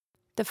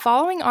The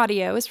following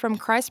audio is from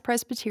Christ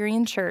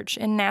Presbyterian Church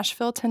in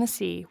Nashville,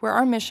 Tennessee, where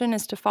our mission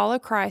is to follow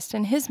Christ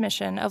in his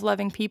mission of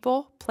loving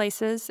people,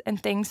 places, and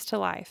things to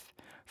life.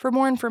 For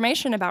more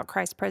information about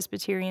Christ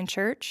Presbyterian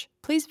Church,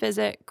 please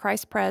visit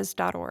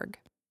christpres.org.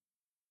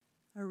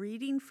 A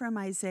reading from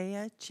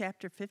Isaiah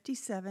chapter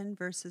 57,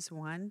 verses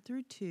 1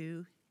 through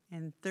 2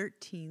 and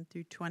 13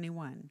 through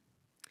 21.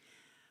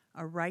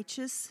 A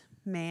righteous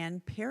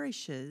man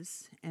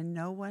perishes, and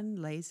no one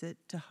lays it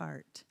to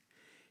heart.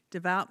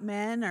 Devout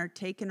men are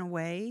taken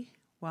away,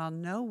 while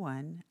no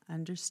one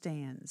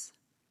understands.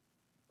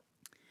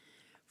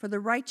 For the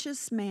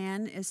righteous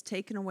man is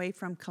taken away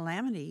from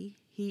calamity,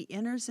 he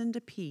enters into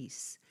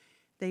peace.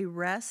 They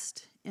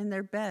rest in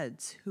their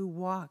beds who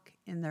walk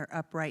in their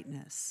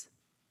uprightness.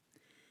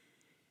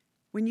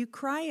 When you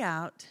cry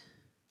out,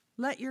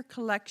 let your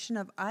collection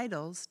of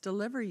idols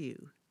deliver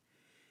you.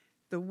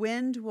 The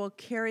wind will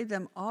carry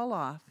them all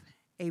off,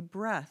 a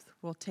breath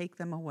will take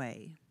them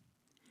away.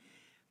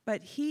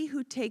 But he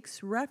who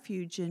takes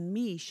refuge in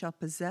me shall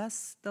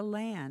possess the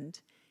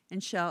land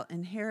and shall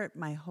inherit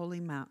my holy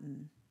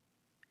mountain.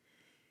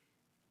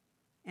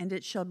 And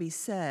it shall be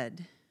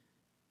said,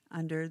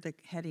 under the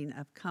heading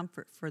of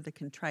comfort for the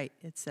contrite,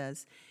 it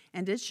says,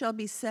 and it shall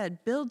be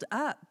said, build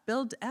up,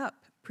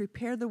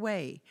 prepare the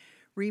way,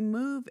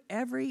 remove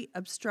every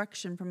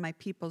obstruction from my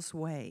people's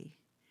way.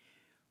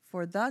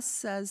 For thus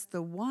says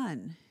the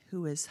one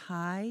who is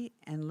high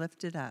and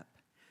lifted up,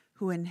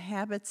 who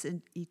inhabits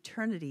in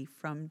eternity,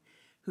 from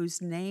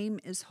whose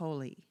name is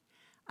holy.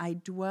 I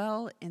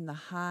dwell in the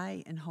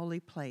high and holy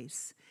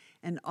place,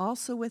 and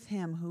also with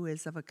him who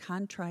is of a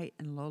contrite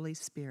and lowly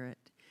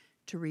spirit,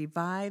 to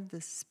revive the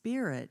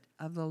spirit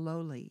of the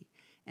lowly,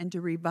 and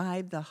to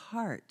revive the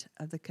heart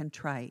of the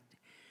contrite.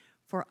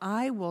 For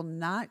I will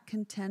not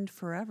contend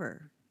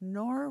forever,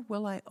 nor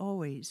will I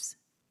always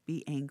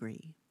be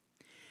angry.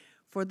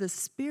 For the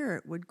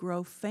spirit would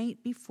grow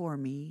faint before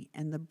me,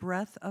 and the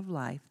breath of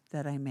life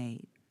that I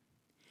made.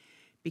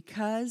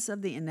 Because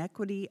of the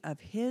iniquity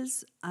of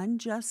his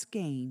unjust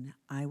gain,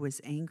 I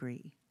was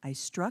angry. I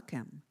struck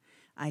him.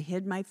 I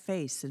hid my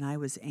face, and I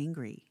was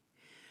angry.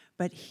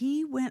 But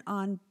he went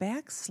on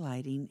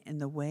backsliding in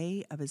the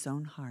way of his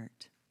own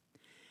heart.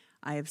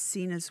 I have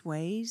seen his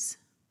ways,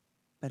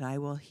 but I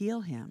will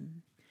heal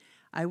him.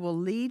 I will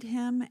lead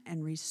him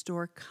and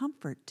restore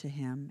comfort to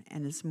him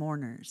and his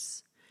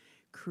mourners,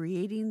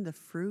 creating the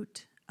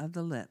fruit of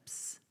the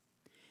lips.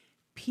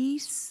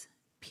 Peace,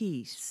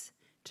 peace,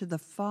 to the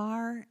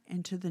far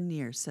and to the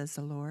near, says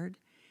the Lord,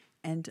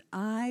 and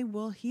I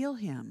will heal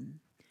him.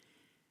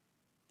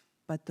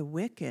 But the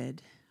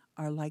wicked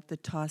are like the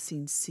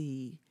tossing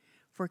sea,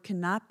 for it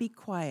cannot be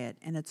quiet,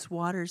 and its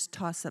waters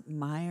toss up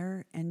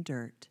mire and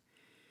dirt.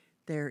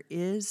 There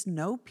is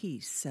no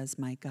peace, says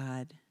my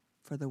God,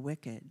 for the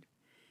wicked.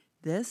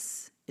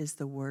 This is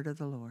the word of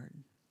the Lord.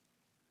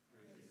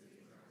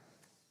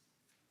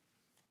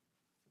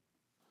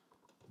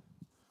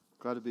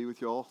 Glad to be with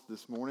you all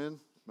this morning.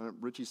 I'm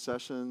Richie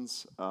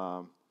Sessions,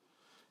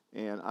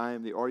 and I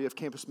am the RUF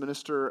campus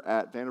minister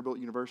at Vanderbilt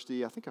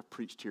University. I think I've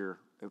preached here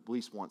at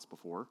least once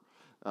before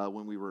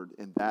when we were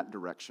in that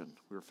direction.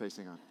 We were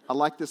facing I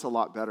like this a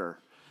lot better.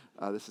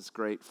 This is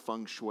great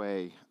feng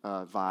shui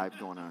vibe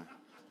going on.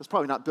 That's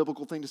probably not a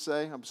biblical thing to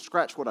say.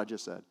 Scratch what I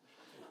just said.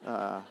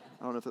 I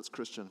don't know if that's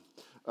Christian.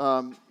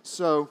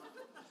 So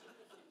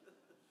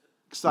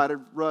excited,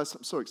 Russ.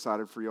 I'm so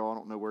excited for y'all. I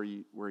don't know where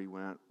you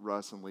went,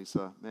 Russ and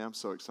Lisa. Man, I'm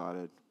so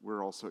excited.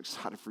 We're all so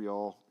excited for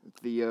y'all. And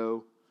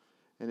Theo,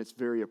 and it's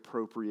very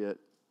appropriate,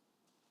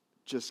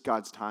 just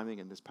God's timing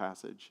in this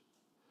passage,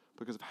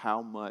 because of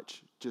how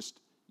much just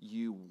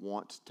you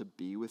want to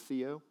be with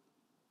Theo,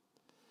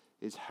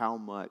 is how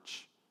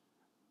much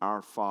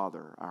our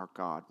Father, our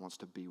God, wants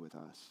to be with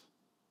us,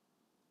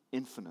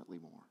 infinitely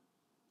more.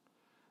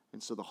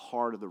 And so the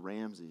heart of the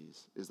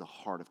Ramseys is the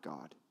heart of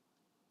God.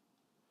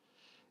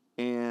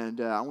 And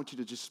I want you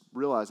to just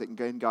realize that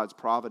in God's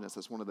providence,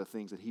 that's one of the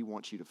things that he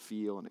wants you to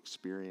feel and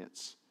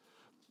experience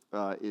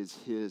is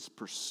his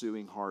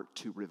pursuing heart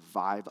to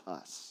revive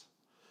us.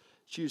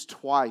 It's used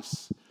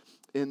twice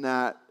in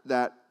that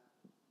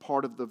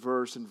part of the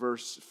verse, in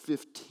verse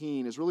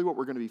 15, is really what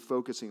we're going to be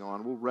focusing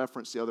on. We'll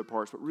reference the other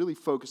parts, but really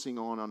focusing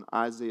on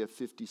Isaiah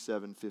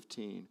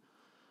 57:15.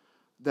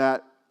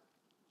 That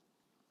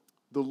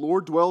the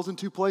Lord dwells in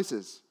two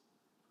places.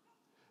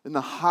 In the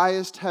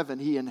highest heaven,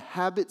 he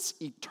inhabits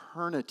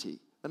eternity.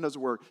 In other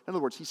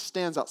words, he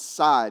stands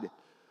outside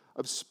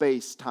of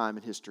space, time,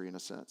 and history in a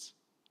sense.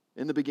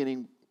 In the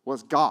beginning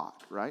was God,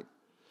 right?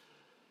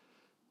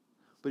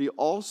 But he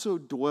also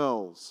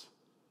dwells.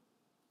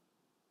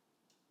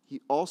 He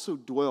also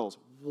dwells,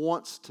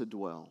 wants to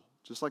dwell,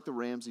 just like the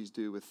Ramseys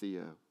do with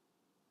Theo.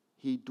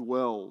 He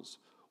dwells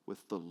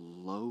with the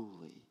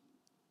lowly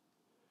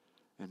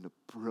and the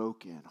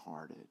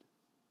brokenhearted.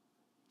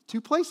 Two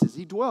places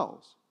he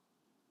dwells.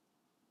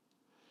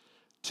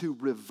 To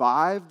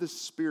revive the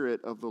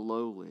spirit of the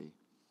lowly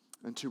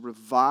and to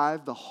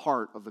revive the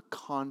heart of the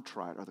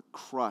contrite or the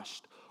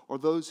crushed or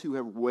those who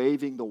are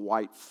waving the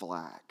white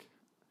flag.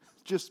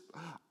 Just,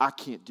 I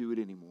can't do it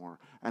anymore.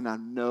 And I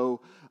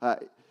know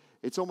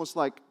it's almost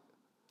like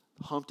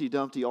Humpty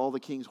Dumpty, all the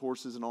king's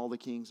horses and all the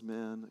king's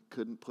men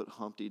couldn't put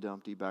Humpty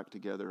Dumpty back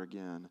together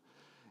again.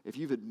 If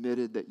you've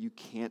admitted that you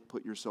can't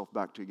put yourself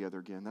back together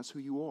again, that's who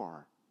you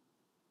are.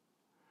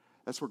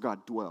 That's where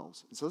God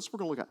dwells. And so that's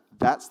what we're going to look at.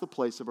 That's the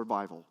place of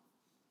revival.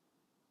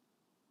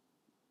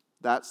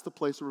 That's the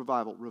place of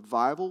revival.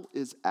 Revival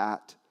is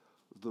at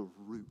the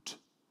root.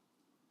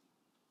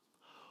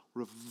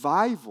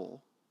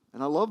 Revival,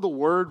 and I love the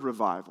word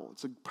revival.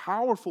 It's a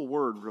powerful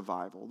word,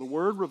 revival. The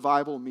word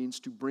revival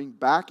means to bring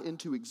back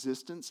into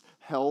existence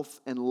health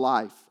and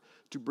life,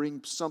 to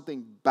bring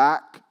something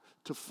back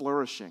to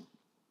flourishing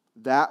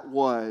that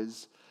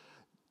was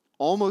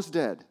almost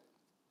dead,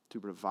 to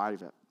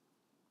revive it.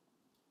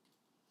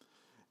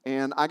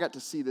 And I got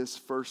to see this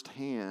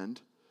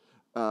firsthand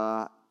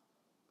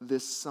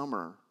this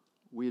summer.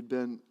 We had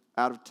been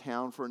out of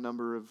town for a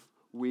number of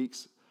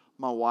weeks.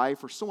 My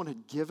wife or someone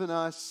had given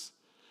us,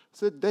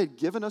 said they had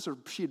given us or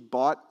she had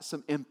bought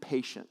some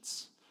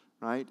impatiens,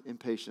 right?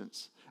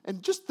 Impatiens.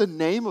 And just the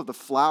name of the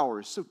flower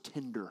is so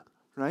tender,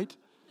 right?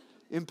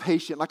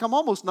 Impatient. Like I'm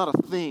almost not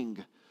a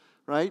thing,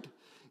 right?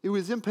 It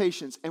was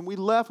impatiens. And we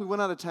left, we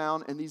went out of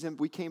town, and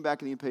we came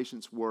back and the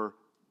impatiens were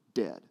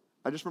dead.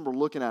 I just remember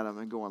looking at them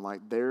and going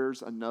like,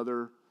 there's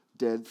another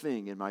dead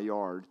thing in my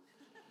yard.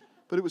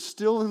 But it was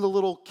still in the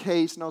little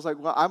case, and I was like,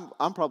 well,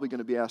 I'm probably going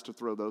to be asked to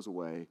throw those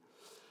away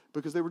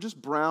because they were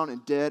just brown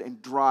and dead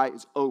and dry.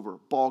 It's over.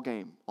 Ball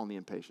game on the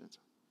impatiens.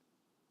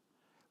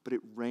 But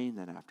it rained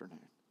that afternoon.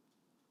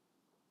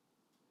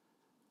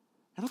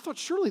 And I thought,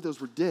 surely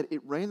those were dead.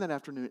 It rained that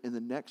afternoon, and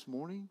the next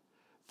morning,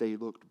 they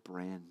looked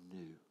brand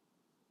new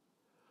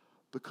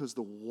because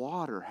the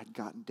water had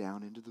gotten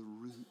down into the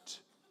root.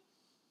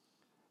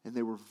 And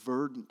they were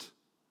verdant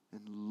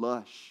and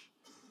lush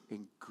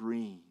and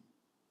green.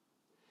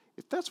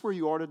 If that's where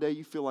you are today,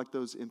 you feel like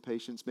those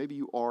impatiens, maybe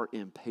you are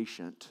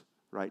impatient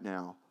right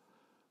now.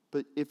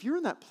 But if you're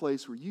in that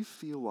place where you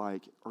feel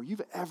like, or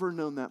you've ever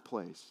known that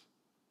place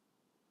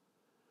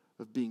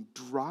of being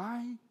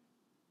dry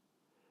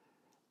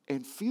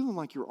and feeling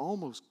like you're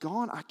almost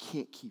gone, I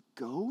can't keep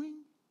going.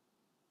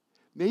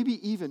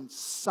 Maybe even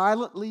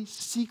silently,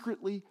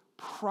 secretly,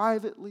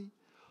 privately,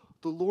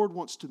 the Lord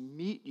wants to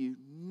meet you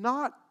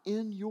not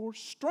in your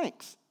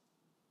strength,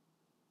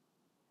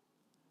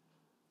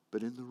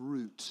 but in the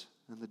root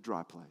and the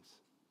dry place.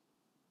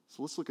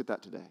 So let's look at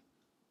that today.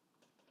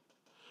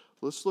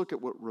 Let's look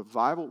at what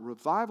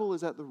revival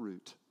is at the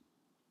root.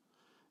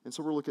 And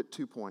so we'll look at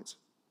 2 points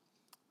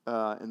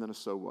and then a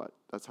so what.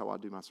 That's how I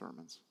do my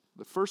sermons.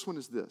 The first one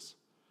is this: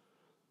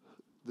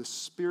 the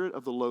spirit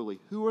of the lowly.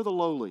 Who are the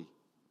lowly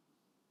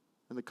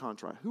and the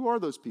contrite? Who are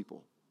those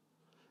people?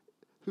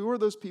 Who are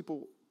those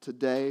people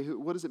today?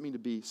 What does it mean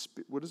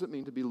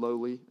to be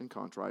lowly and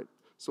contrite?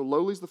 So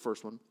lowly is the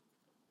first one.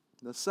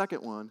 The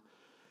second one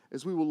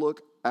is we will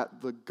look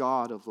at the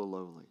God of the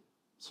lowly.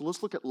 So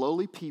let's look at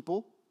lowly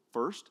people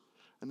first,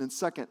 and then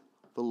second,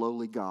 the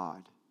lowly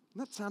God.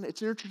 It's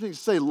interesting to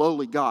say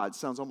lowly God. It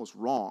sounds almost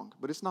wrong,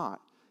 but it's not.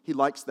 He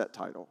likes that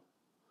title.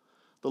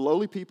 The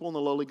lowly people and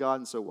the lowly God,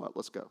 and so what?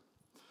 Let's go.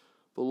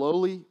 The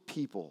lowly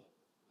people,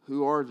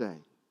 who are they?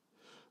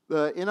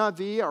 The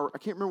NIV, or I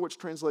can't remember which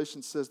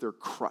translation says they're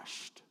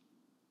crushed.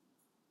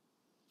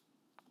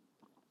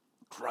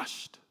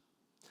 Crushed.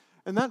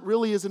 And that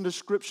really is a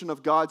description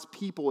of God's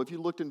people. If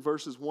you looked in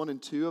verses 1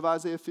 and 2 of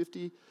Isaiah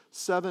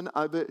 57,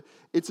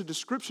 it's a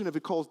description of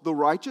it called the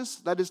righteous.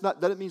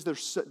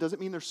 Doesn't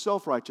mean they're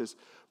self-righteous,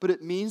 but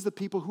it means the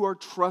people who are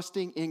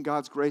trusting in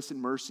God's grace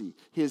and mercy,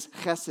 His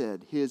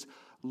chesed, His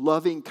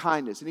loving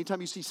kindness. Anytime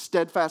you see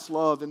steadfast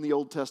love in the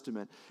Old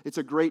Testament, it's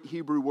a great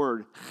Hebrew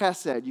word.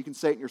 Chesed, you can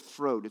say it in your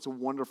throat. It's a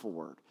wonderful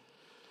word.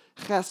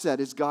 Chesed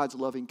is God's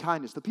loving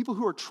kindness. The people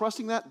who are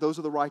trusting that, those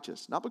are the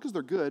righteous. Not because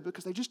they're good,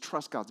 because they just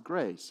trust God's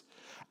grace.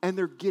 And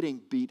they're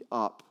getting beat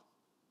up.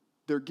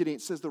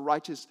 It says the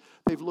righteous,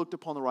 they've looked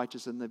upon the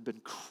righteous and they've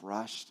been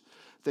crushed.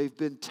 They've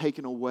been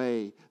taken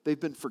away. They've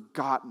been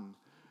forgotten.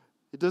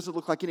 It doesn't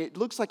look like it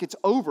looks like it's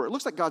over. It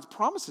looks like God's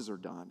promises are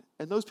done.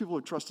 And those people who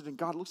are trusted in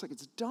God, it looks like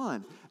it's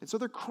done. And so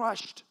they're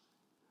crushed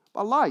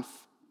by life.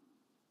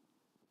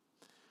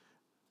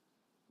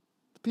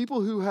 The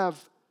people who have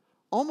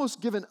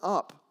almost given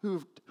up,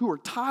 who are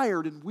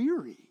tired and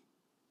weary,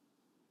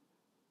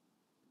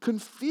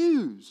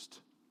 confused.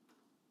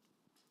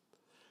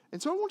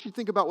 And so I want you to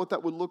think about what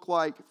that would look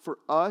like for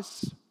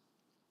us.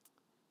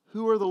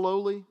 Who are the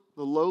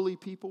lowly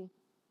people?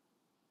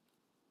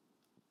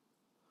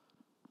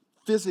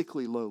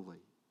 Physically lowly.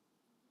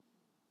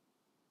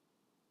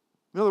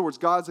 In other words,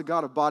 God's a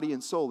God of body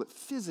and soul, that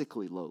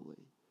physically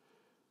lowly.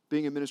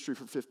 Being in ministry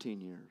for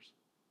 15 years.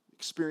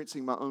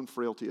 Experiencing my own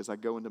frailty as I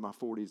go into my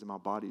 40s and my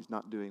body's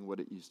not doing what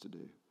it used to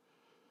do.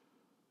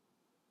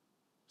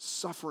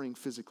 Suffering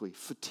physically,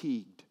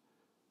 fatigued,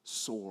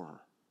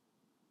 sore,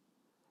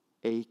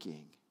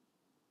 aching.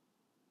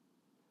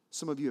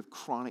 Some of you have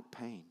chronic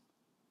pain.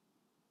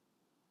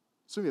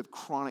 Some of you have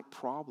chronic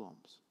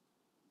problems.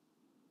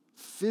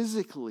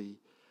 Physically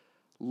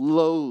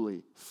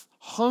lowly,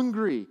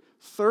 hungry,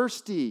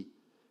 thirsty,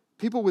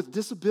 people with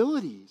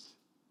disabilities,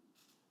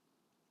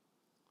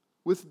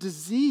 with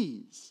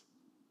disease.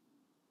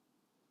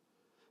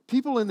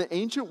 People in the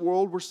ancient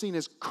world were seen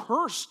as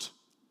cursed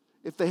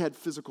if they had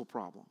physical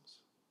problems.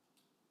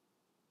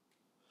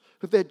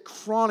 If they had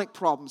chronic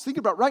problems. Think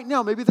about right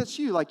now, maybe that's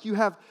you. Like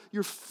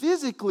you're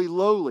physically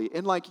lowly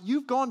and like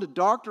you've gone to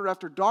doctor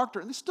after doctor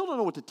and they still don't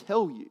know what to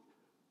tell you.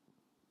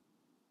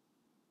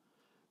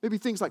 Maybe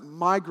things like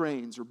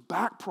migraines or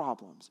back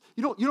problems.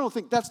 You don't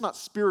think that's not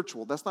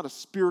spiritual. That's not a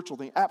spiritual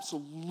thing.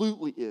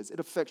 Absolutely is.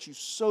 It affects you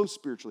so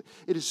spiritually.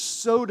 It is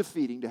so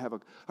defeating to have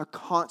a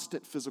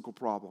constant physical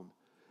problem.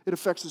 It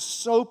affects us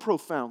so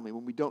profoundly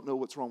when we don't know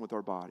what's wrong with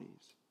our bodies.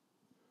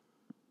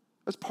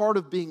 That's part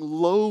of being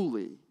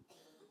lowly.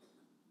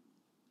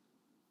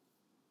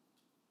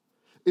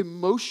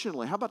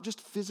 Emotionally, how about just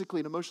physically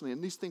and emotionally?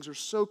 And these things are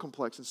so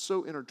complex and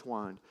so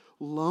intertwined.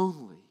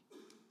 Lonely,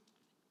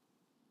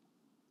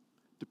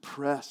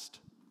 depressed,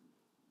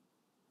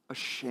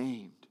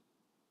 ashamed.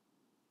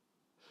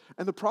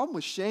 And the problem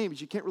with shame is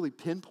you can't really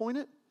pinpoint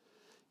it.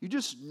 You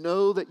just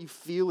know that you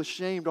feel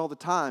ashamed all the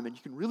time, and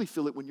you can really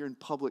feel it when you're in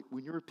public,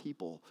 when you're with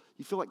people.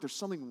 You feel like there's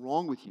something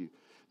wrong with you.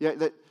 Yeah,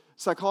 that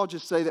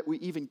psychologists say that we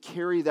even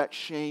carry that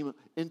shame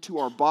into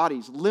our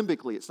bodies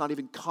limbically. It's not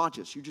even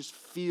conscious. You just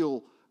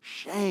feel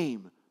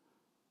shame.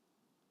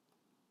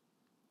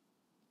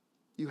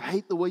 You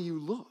hate the way you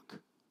look.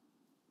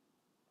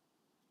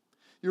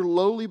 You're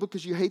lowly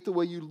because you hate the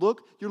way you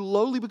look. You're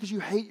lowly because you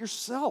hate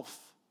yourself.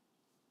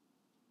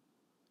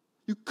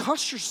 You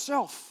cuss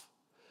yourself.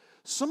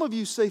 Some of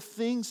you say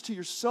things to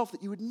yourself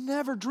that you would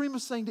never dream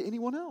of saying to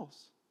anyone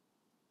else.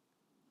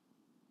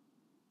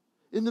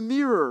 In the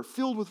mirror,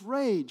 filled with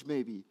rage,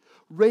 maybe.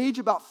 Rage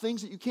about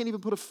things that you can't even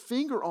put a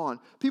finger on.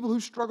 People who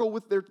struggle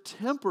with their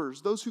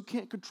tempers. Those who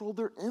can't control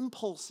their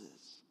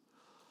impulses.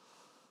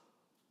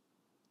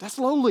 That's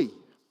lowly.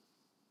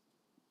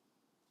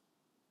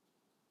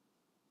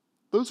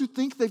 Those who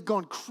think they've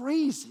gone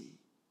crazy.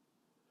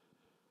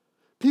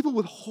 People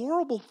with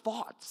horrible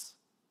thoughts.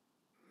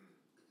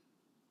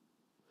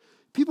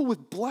 People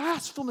with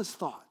blasphemous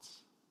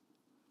thoughts.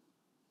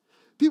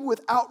 People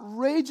with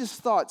outrageous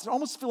thoughts that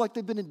almost feel like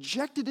they've been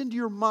injected into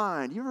your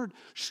mind. You ever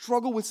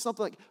struggle with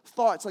something like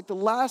thoughts, like the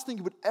last thing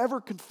you would ever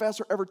confess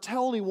or ever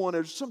tell anyone,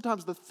 or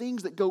sometimes the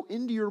things that go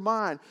into your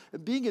mind,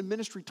 and being in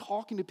ministry,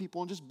 talking to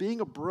people, and just being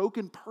a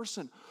broken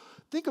person.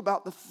 Think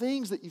about the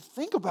things that you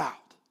think about.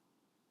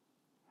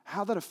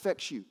 How that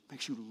affects you,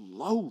 makes you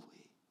lowly.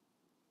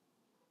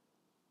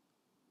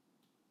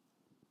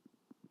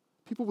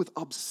 People with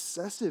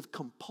obsessive,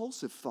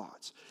 compulsive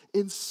thoughts,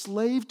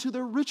 enslaved to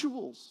their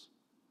rituals.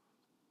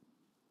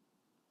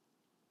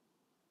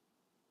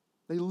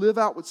 They live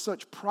out with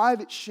such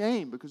private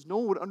shame because no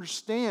one would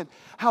understand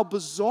how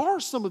bizarre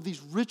some of these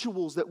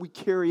rituals that we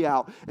carry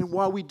out and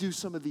why we do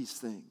some of these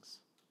things.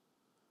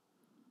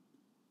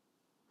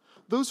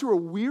 Those who are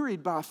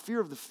wearied by a fear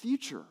of the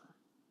future.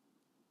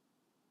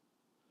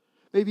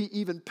 Maybe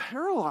even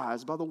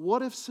paralyzed by the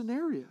what-if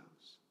scenarios.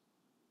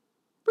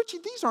 Richie,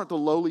 these aren't the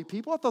lowly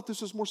people. I thought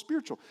this was more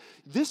spiritual.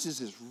 This is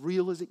as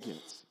real as it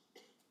gets.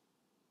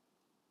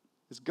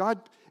 Is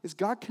God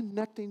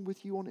connecting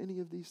with you on any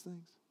of these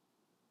things?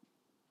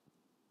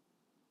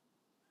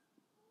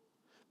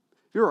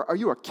 Are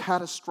you a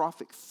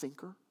catastrophic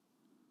thinker?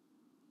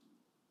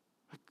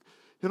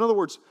 In other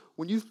words,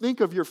 when you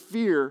think of your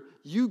fear,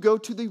 you go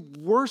to the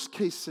worst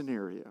case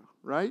scenario,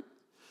 right?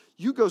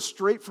 You go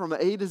straight from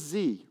A to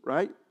Z,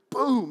 right?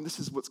 Boom, this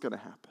is what's going to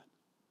happen.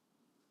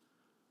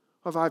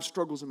 If I have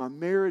struggles in my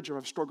marriage or I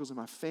have struggles in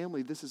my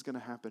family, this is going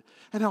to happen.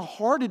 And how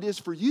hard it is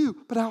for you,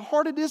 but how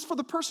hard it is for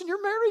the person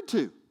you're married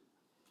to.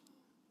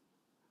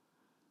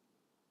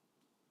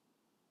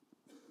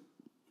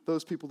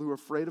 Those people who are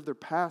afraid of their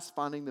past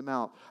finding them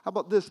out. How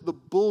about this? The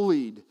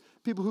bullied.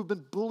 People who've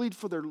been bullied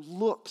for their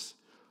looks,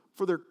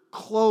 for their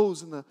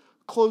clothes and the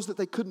clothes that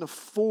they couldn't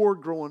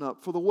afford growing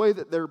up, for the way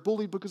that they're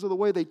bullied because of the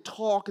way they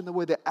talk and the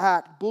way they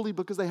act, bullied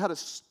because they had a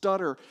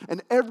stutter,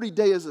 and every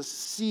day is a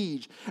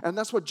siege. And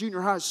that's why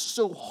junior high is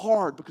so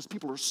hard, because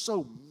people are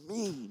so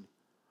mean.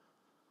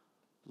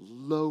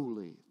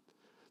 Lowly.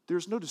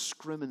 There's no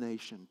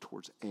discrimination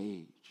towards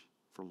age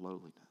for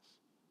lowliness.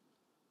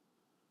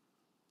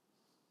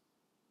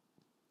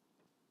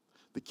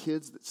 The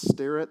kids that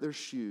stare at their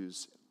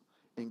shoes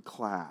in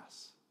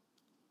class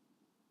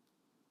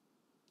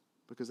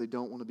because they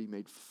don't want to be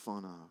made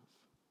fun of.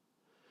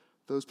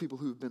 Those people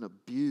who have been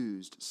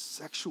abused,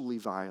 sexually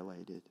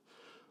violated.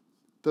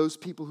 Those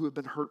people who have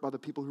been hurt by the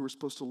people who are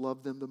supposed to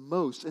love them the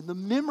most. And the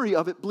memory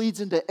of it bleeds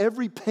into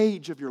every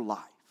page of your life.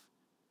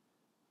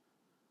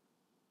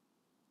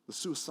 The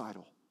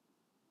suicidal,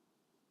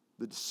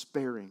 the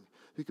despairing,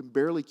 who can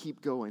barely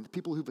keep going, the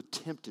people who've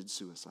attempted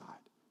suicide.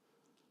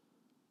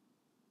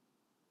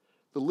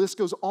 The list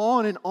goes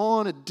on,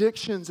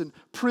 addictions and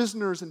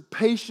prisoners and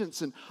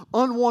patients and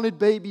unwanted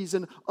babies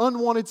and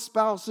unwanted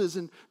spouses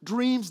and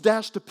dreams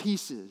dashed to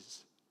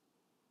pieces.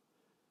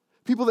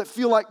 People that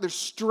feel like they're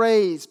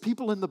strays,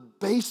 people in the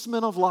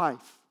basement of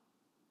life.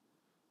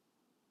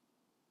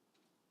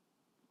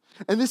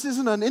 And this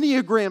isn't an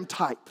Enneagram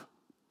type.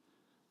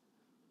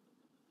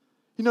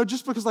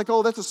 Just because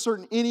that's a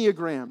certain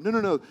Enneagram.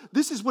 No.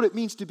 This is what it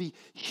means to be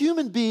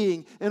human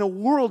being in a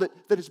world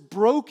that is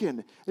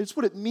broken. It's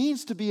what it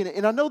means to be in it.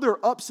 And I know there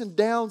are ups and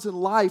downs in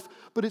life,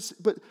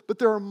 but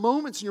there are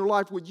moments in your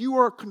life where you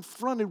are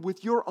confronted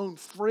with your own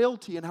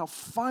frailty and how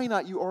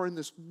finite you are in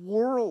this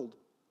world.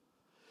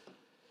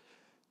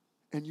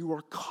 And you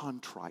are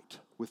contrite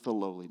with the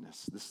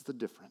lowliness. This is the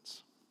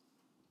difference.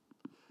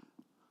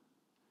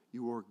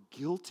 You are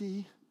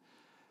guilty.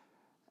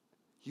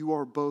 You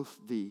are both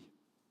the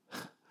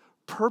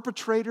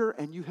perpetrator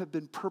and you have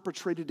been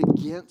perpetrated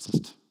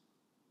against.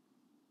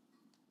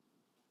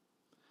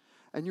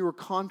 And you are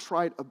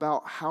contrite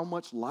about how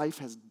much life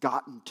has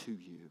gotten to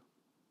you.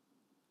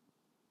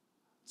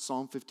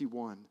 Psalm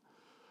 51.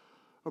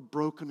 A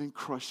broken and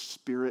crushed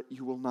spirit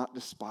you will not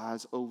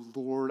despise. Oh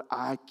Lord,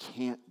 I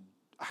can't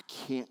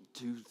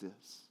do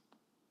this.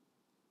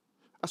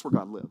 That's where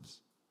God lives.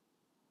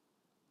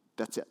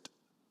 That's it.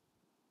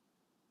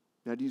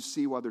 Now, do you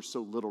see why there's so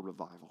little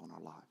revival in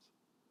our lives?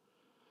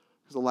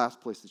 Because the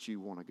last place that you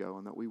want to go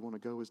and that we want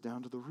to go is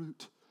down to the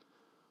root.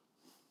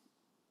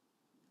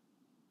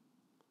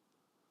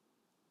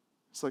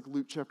 It's like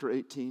Luke chapter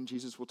 18.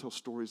 Jesus will tell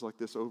stories like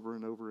this over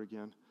and over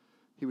again.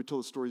 He would tell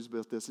the stories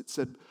about this. It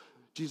said,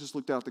 Jesus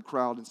looked out at the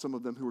crowd and some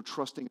of them who were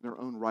trusting in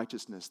their own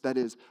righteousness, that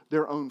is,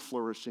 their own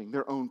flourishing,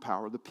 their own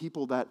power, the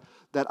people that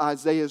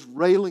Isaiah is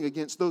railing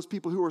against, those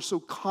people who are so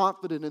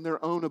confident in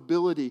their own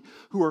ability,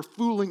 who are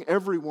fooling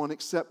everyone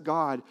except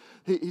God.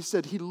 He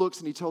said he looks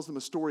and he tells them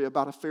a story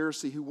about a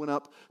Pharisee who went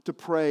up to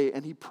pray,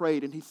 and he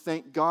prayed and he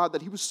thanked God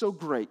that he was so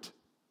great.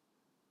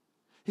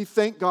 He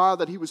thanked God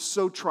that he was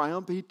so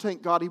triumphant. He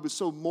thanked God he was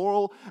so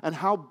moral, and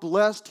how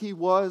blessed he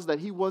was that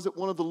he wasn't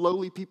one of the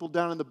lowly people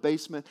down in the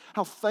basement.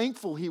 How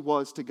thankful he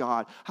was to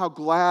God. How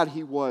glad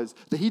he was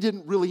that he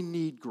didn't really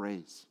need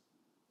grace.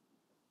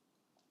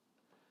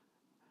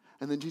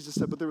 And then Jesus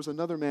said, but there was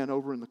another man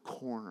over in the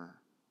corner,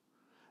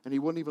 and he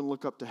wouldn't even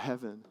look up to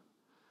heaven,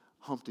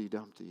 Humpty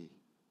Dumpty,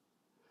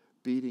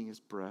 beating his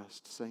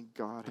breast, saying,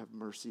 God, have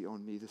mercy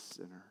on me, the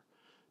sinner.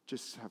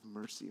 Just have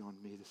mercy on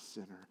me, the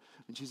sinner.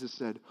 And Jesus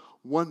said,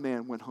 one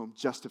man went home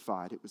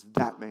justified. It was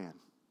that man.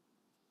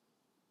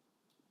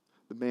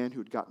 The man who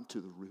had gotten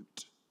to the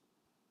root.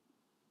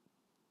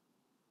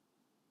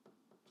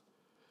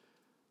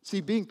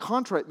 See, being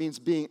contrite means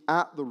being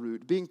at the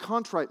root. Being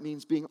contrite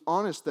means being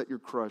honest that you're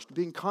crushed.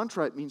 Being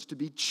contrite means to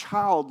be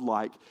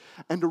childlike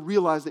and to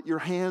realize that your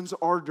hands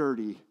are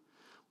dirty.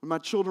 When my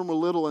children were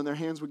little and their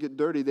hands would get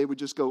dirty, they would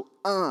just go,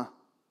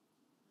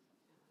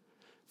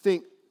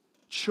 Think,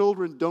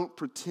 children don't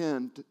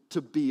pretend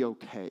to be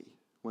okay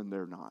when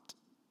they're not.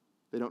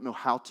 They don't know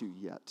how to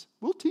yet.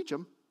 We'll teach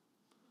them,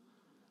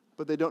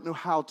 but they don't know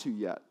how to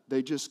yet.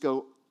 They just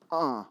go,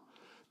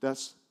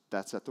 That's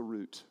at the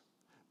root.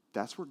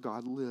 That's where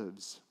God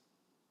lives.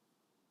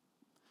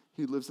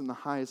 He lives in the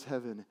highest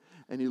heaven,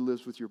 and he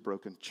lives with your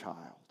broken child.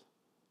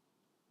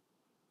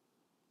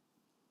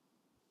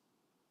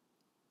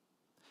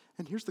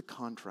 And here's the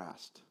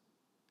contrast.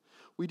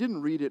 We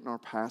didn't read it in our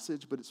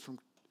passage, but it's from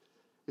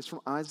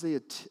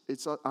Isaiah.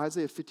 It's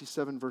Isaiah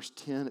 57, verse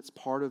 10. It's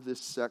part of this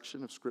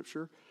section of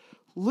Scripture.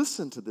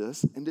 Listen to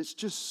this, and it's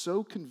just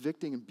so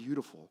convicting and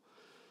beautiful.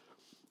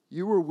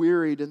 You were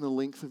wearied in the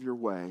length of your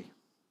way.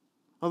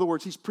 In other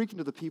words, he's preaching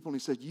to the people, and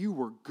he said, you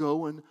were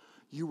going,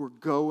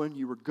 and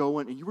you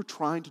were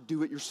trying to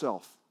do it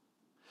yourself.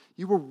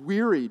 You were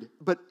wearied,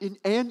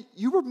 and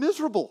you were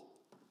miserable.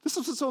 This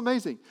is so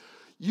amazing.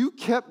 You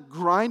kept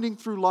grinding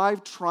through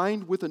life,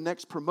 trying with the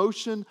next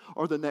promotion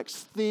or the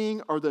next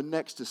thing or the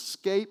next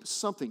escape,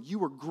 something. You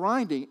were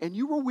grinding and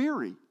you were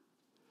weary.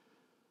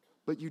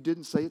 But you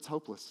didn't say it's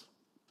hopeless.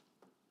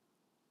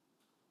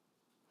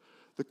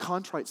 The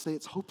contrite say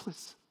it's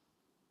hopeless.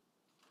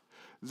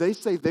 They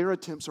say their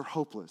attempts are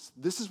hopeless.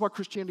 This is why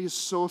Christianity is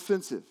so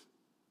offensive.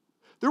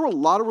 There are a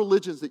lot of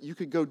religions that you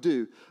could go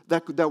do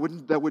that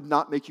would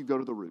not make you go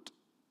to the root.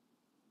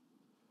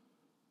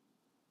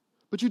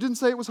 But you didn't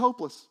say it was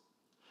hopeless.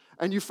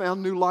 And you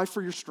found new life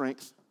for your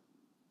strength.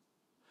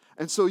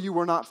 And so you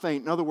were not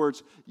faint. In other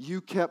words,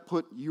 you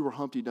were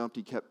Humpty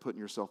Dumpty, kept putting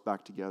yourself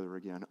back together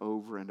again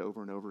over and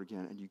over and over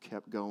again. And you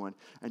kept going,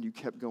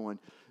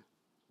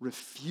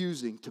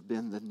 refusing to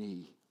bend the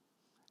knee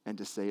and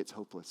to say it's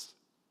hopeless.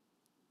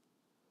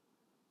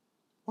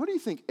 Why do you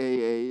think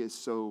AA is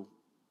so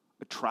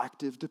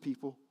attractive to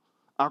people?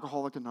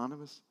 Alcoholics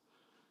Anonymous?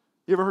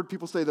 You ever heard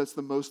people say that's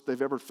the most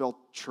they've ever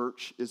felt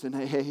church is in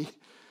AA?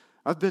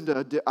 I've been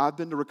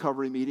to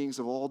recovery meetings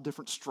of all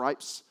different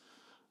stripes.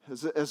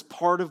 As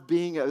part of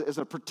being as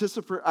a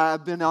participant,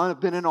 I've been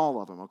in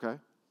all of them, okay?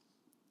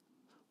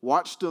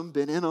 Watched them,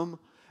 been in them.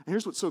 And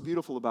here's what's so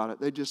beautiful about it.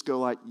 They just go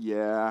like,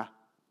 yeah,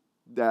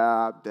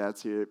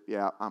 that's it.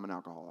 Yeah, I'm an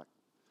alcoholic.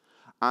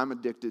 I'm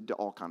addicted to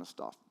all kind of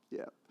stuff.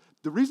 Yeah.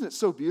 The reason it's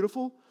so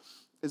beautiful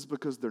is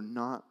because they're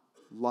not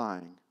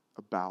lying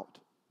about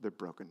their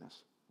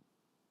brokenness.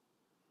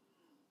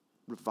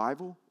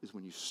 Revival is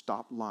when you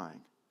stop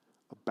lying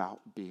about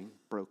being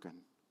broken.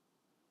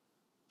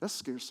 That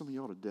scares some of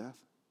y'all to death.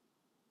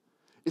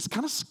 It's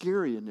kind of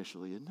scary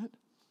initially, isn't it?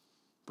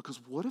 Because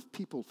what if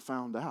people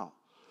found out?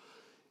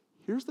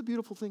 Here's the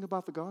beautiful thing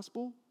about the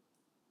gospel.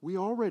 We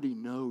already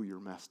know you're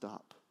messed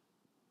up.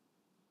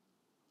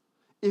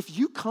 If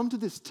you come to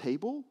this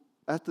table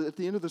at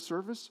the end of the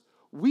service,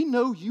 we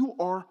know you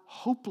are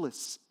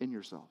hopeless in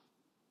yourself.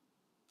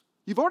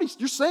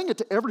 You're saying it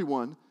to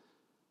everyone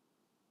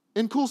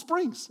in Cool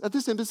Springs at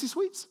this Embassy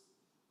Suites,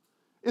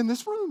 in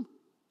this room.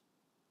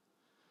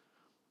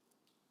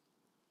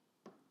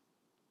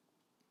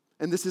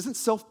 And this isn't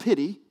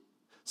self-pity.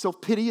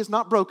 Self-pity is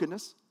not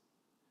brokenness.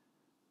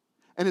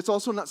 And it's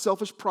also not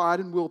selfish pride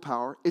and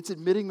willpower. It's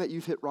admitting that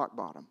you've hit rock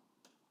bottom.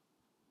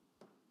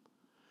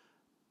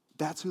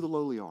 That's who the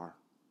lowly are.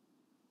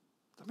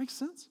 That makes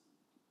sense?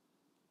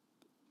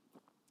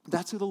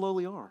 That's who the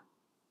lowly are.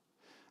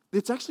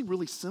 It's actually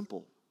really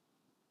simple.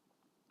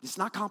 It's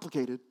not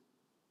complicated.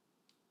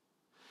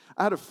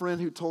 I had a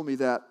friend who told me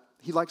that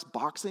he likes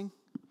boxing.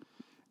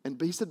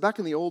 But he said back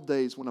in the old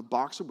days when a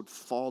boxer would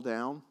fall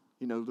down,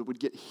 that would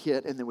get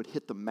hit and then would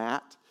hit the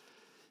mat,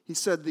 he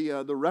said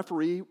the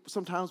referee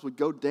sometimes would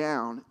go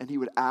down and he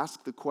would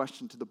ask the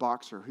question to the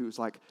boxer who was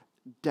like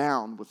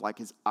down with like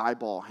his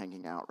eyeball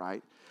hanging out,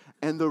 right?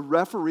 And the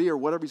referee or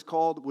whatever he's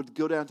called would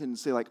go down to him and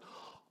say like,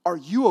 "Are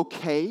you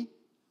okay?"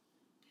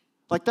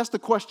 Like that's the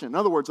question. In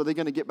other words, are they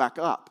going to get back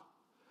up?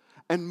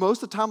 And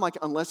most of the time, like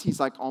unless he's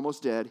like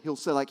almost dead, he'll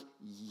say like,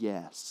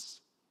 "Yes."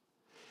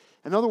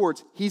 In other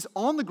words, he's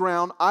on the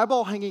ground,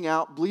 eyeball hanging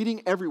out,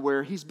 bleeding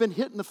everywhere. He's been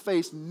hit in the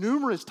face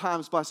numerous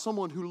times by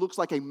someone who looks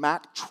like a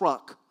Mack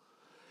truck.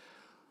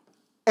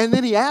 And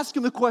then he asks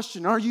him the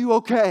question, "Are you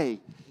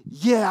okay?"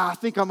 "Yeah, I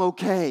think I'm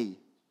okay."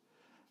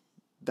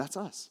 That's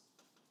us.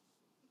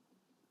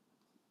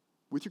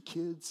 With your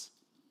kids,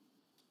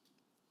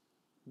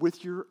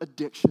 with your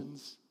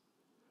addictions,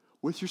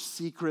 with your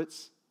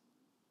secrets,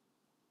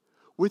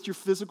 with your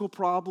physical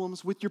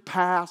problems, with your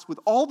past, with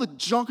all the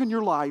junk in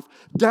your life,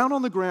 down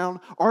on the ground,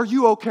 "Are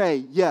you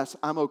okay?" "Yes,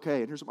 I'm okay."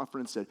 And here's what my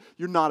friend said: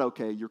 "You're not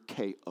okay, you're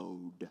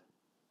KO'd.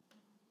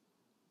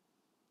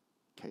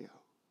 KO.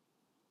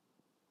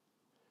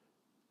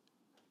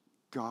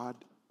 God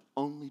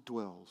only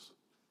dwells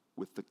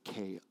with the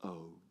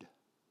KO'd,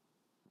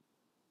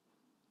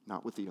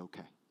 not with the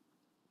okay.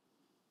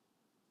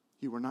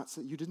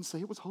 You didn't say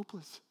it was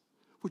hopeless.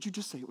 Would you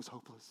just say it was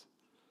hopeless?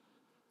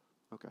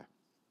 Okay.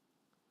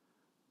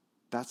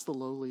 That's the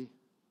lowly.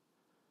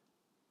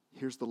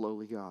 Here's the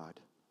lowly God.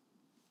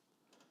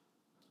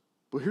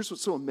 But here's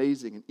what's so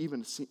amazing, and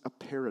even a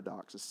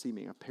paradox, a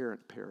seeming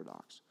apparent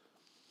paradox,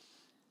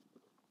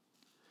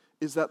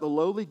 is that the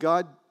lowly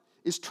God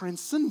is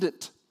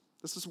transcendent.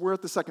 We're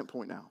at the second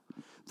point now.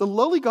 The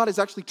lowly God is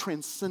actually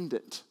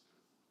transcendent.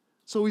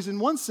 So he's in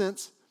one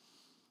sense,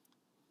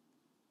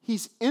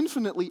 he's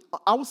infinitely,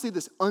 I will say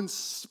this,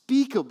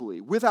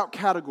 unspeakably, without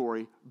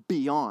category,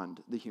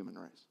 beyond the human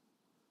race.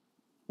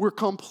 We're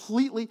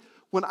completely,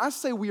 when I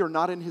say we are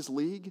not in his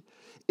league,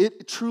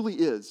 it truly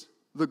is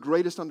the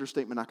greatest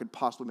understatement I could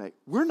possibly make.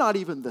 We're not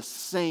even the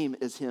same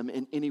as him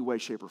in any way,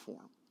 shape, or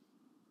form.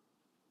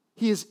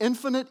 He is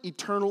infinite,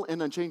 eternal,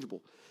 and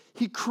unchangeable.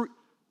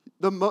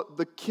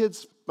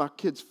 My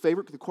kids'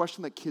 favorite, the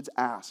question that kids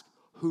ask,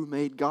 who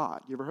made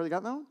God? You ever heard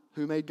that one?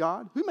 Who made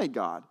God? Who made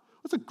God?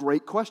 That's a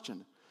great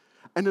question.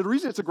 And the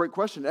reason it's a great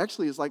question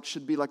actually is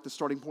should be the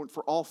starting point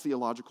for all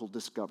theological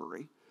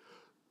discovery.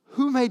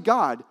 Who made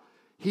God?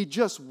 He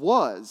just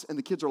was. And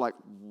the kids are like,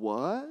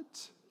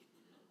 what?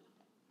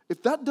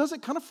 If that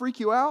doesn't kind of freak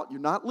you out, you're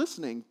not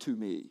listening to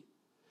me.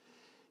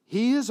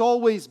 He has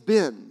always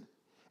been.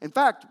 In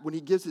fact, when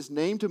he gives his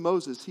name to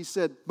Moses,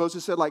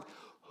 Moses said,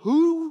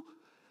 who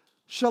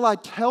shall I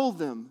tell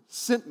them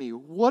sent me?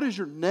 What is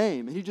your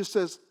name? And he just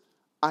says,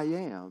 I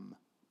am.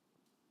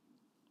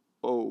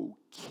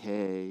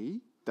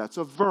 Okay, that's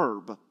a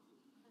verb.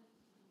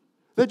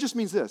 That just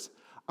means this: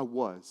 I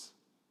was.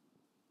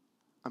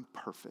 I'm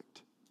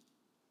perfect.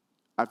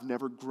 I've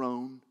never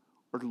grown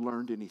or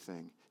learned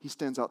anything. He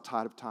stands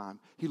outside of time.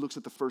 He looks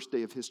at the first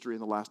day of history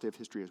and the last day of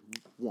history as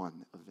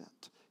one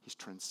event. He's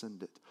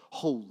transcendent.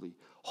 Holy,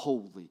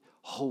 holy,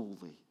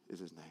 holy is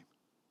his name.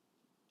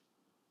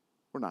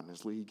 We're not in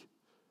his league.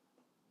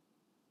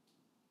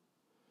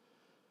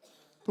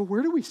 But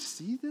where do we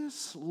see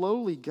this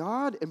lowly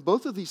God? And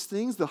both of these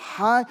things, the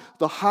high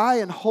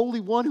and holy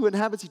one who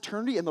inhabits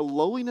eternity and the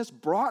lowliness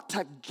brought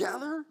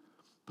together?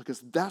 Because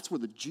that's where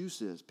the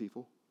juice is,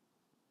 people.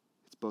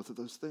 It's both of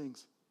those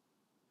things.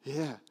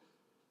 Yeah.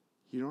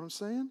 You know what I'm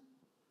saying?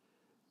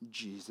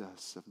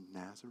 Jesus of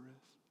Nazareth.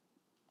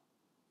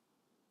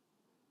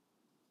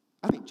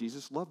 I think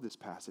Jesus loved this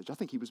passage. I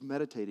think he was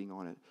meditating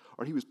on it,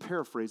 or he was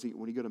paraphrasing it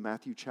when you go to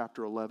Matthew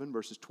chapter 11,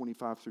 verses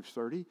 25 through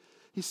 30.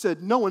 He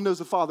said, no one knows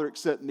the Father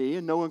except me,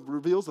 and no one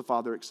reveals the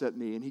Father except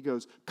me. And he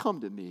goes,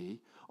 come to me,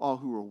 all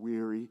who are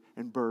weary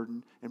and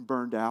burdened and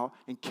burned out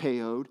and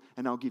KO'd,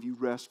 and I'll give you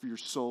rest for your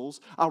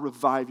souls. I'll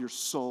revive your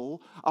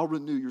soul. I'll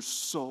renew your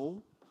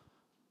soul.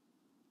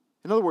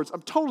 In other words,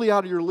 I'm totally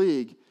out of your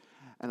league,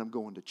 and I'm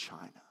going to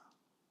China.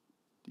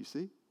 Do you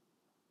see?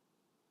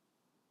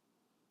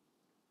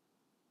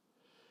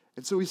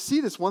 And so we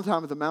see this one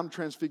time at the Mount of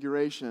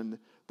Transfiguration,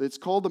 that it's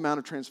called the Mount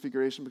of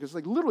Transfiguration because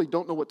they literally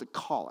don't know what to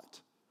call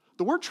it.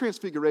 The word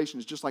transfiguration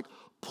is just like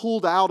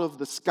pulled out of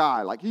the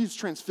sky, like he's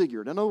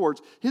transfigured. In other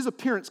words, his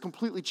appearance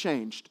completely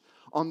changed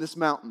on this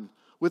mountain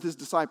with his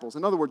disciples.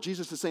 In other words,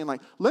 Jesus is saying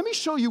like, let me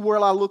show you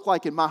what I look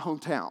like in my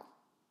hometown.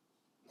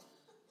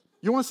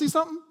 You want to see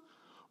something?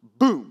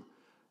 Boom.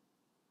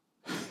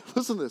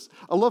 Listen to this.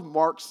 I love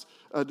Mark's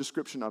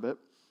description of it.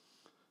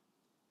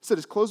 He said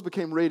his clothes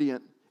became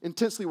radiant,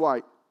 intensely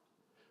white,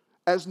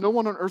 as no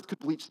one on earth could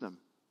bleach them.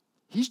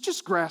 He's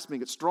just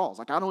grasping at straws.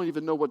 Like, I don't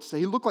even know what to say.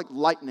 He looked like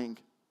lightning.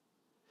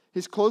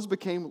 His clothes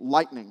became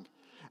lightning.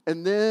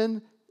 And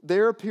then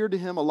there appeared to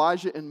him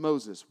Elijah and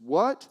Moses.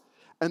 What?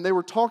 And they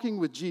were talking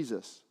with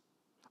Jesus.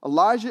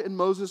 Elijah and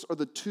Moses are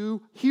the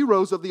two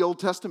heroes of the Old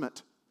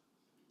Testament.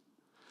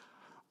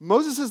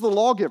 Moses is the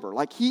lawgiver.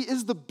 Like, he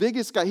is the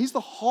biggest guy. He's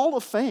the Hall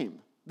of Fame.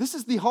 This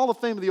is the Hall of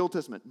Fame of the Old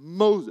Testament.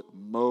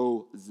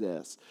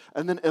 Moses.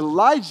 And then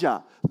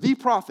Elijah, the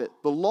prophet.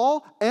 The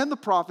law and the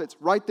prophets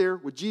right there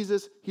with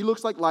Jesus. He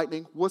looks like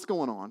lightning. What's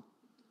going on?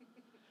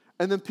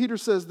 And then Peter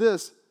says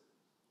this.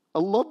 I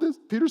love this.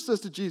 Peter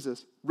says to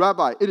Jesus,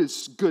 Rabbi, it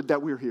is good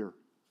that we're here.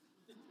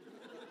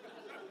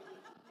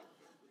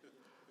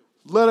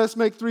 Let us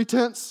make 3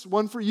 tents,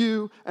 one for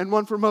you, and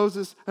one for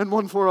Moses, and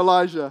one for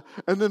Elijah.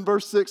 And then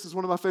verse 6 is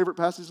one of my favorite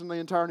passages in the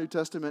entire New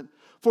Testament.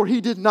 For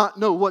he did not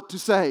know what to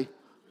say.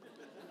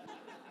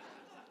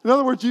 In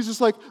other words, Jesus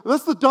is like,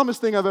 that's the dumbest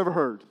thing I've ever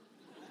heard.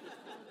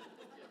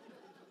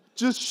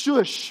 Just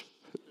shush.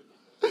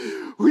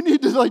 We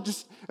need to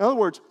in other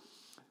words,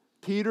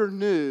 Peter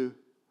knew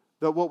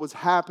that what was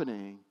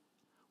happening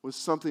was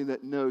something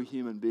that no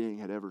human being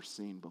had ever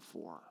seen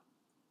before,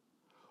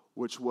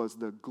 which was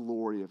the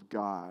glory of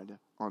God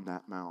on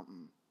that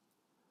mountain.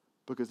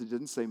 Because it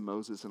didn't say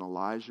Moses and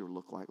Elijah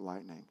looked like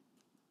lightning.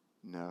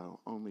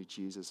 No, only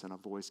Jesus, and a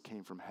voice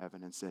came from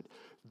heaven and said,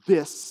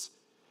 this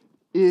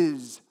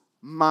is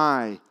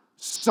my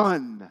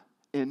Son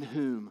in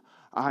whom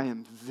I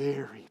am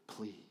very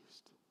pleased.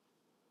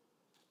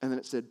 And then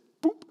it said,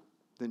 boop.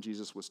 Then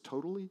Jesus was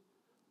totally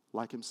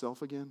like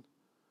himself again,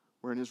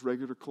 wearing his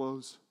regular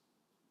clothes,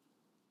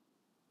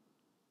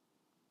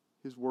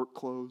 his work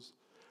clothes.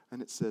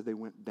 And it said they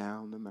went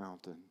down the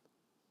mountain.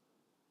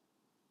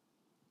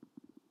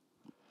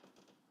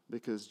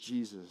 Because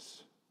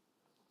Jesus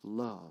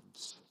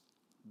loves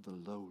the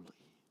lowly.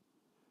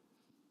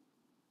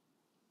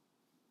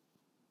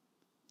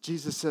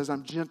 Jesus says,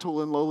 I'm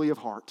gentle and lowly of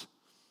heart.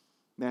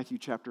 Matthew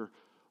chapter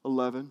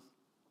 11.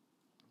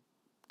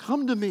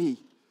 Come to me,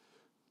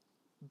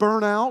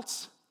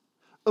 burnouts,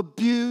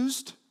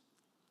 abused,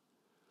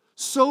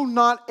 so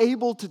not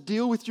able to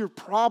deal with your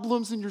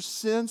problems and your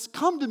sins.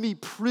 Come to me,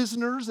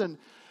 prisoners and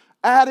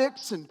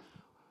addicts and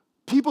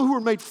people who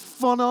were made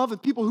fun of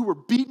and people who were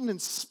beaten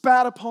and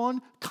spat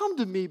upon. Come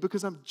to me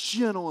because I'm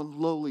gentle and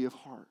lowly of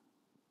heart.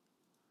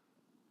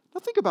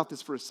 Now think about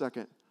this for a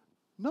second.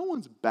 No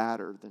one's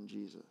badder than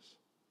Jesus.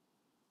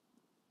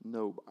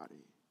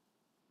 Nobody.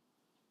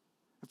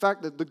 In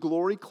fact, the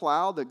glory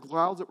cloud, the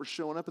clouds that were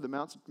showing up at the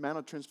Mount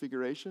of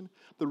Transfiguration,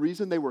 the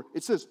reason they were,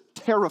 it says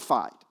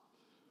terrified.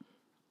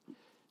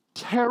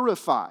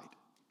 Terrified.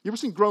 You ever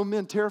seen grown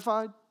men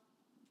terrified?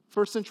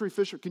 First century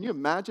fisher. Can you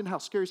imagine how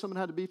scary someone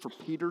had to be for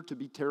Peter to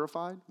be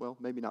terrified? Well,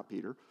 maybe not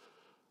Peter.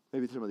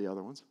 Maybe some of the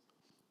other ones.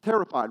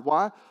 Terrified.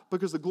 Why?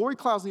 Because the glory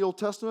clouds in the Old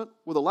Testament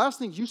were the last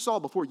things you saw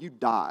before you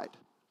died.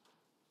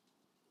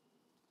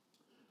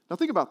 Now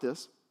think about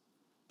this.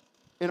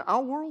 In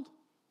our world,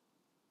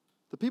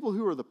 the people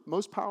who are the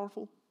most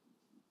powerful,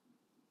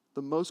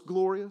 the most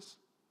glorious,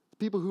 the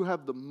people who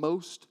have the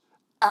most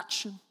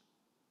action,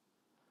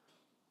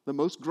 the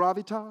most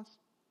gravitas,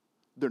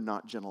 they're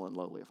not gentle and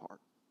lowly of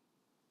heart.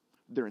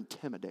 They're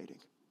intimidating.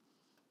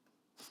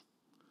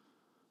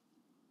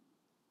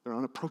 They're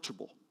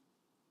unapproachable.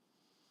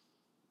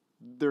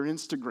 They're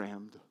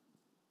Instagrammed.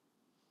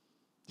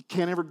 You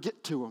can't ever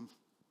get to them.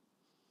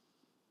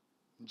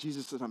 And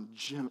Jesus said, I'm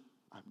gentle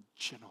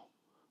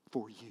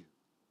for you.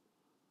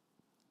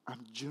 I'm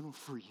gentle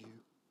for you.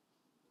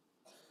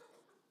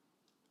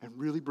 And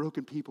really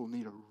broken people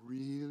need a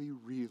really,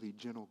 really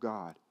gentle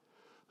God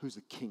who's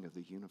the king of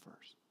the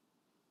universe.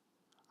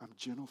 I'm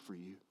gentle for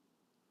you.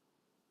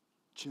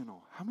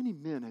 Gentle. How many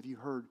men have you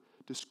heard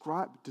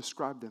describe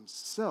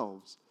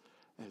themselves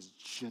as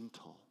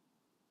gentle?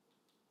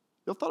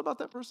 Y'all thought about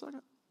that for a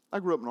second? I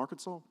grew up in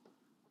Arkansas.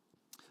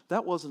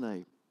 That wasn't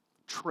a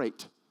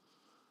trait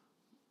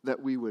that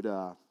we would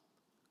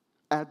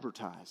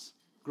advertise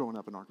growing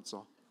up in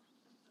Arkansas.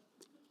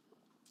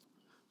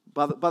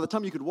 By the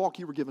time you could walk,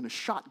 you were given a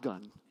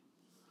shotgun.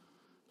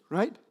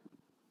 Right?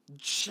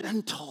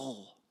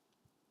 Gentle.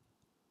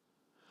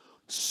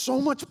 So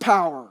much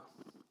power,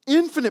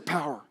 infinite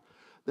power,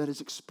 that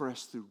is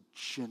expressed through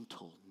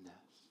gentleness.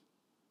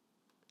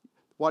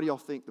 Why do y'all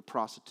think the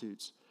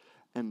prostitutes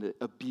and the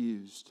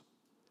abused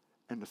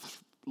and the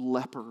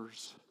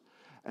lepers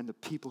And the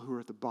people who are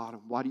at the bottom,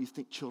 why do you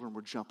think children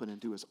were jumping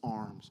into his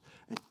arms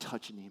and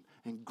touching him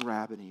and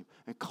grabbing him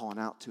and calling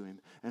out to him?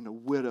 And the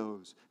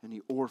widows and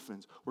the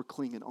orphans were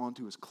clinging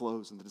onto his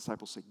clothes. And the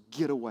disciples said,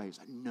 get away. He's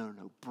like, no,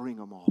 bring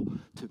them all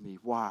to me.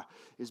 Why?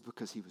 It's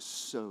because he was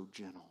so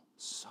gentle,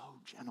 so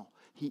gentle.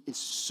 He is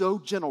so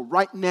gentle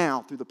right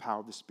now through the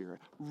power of the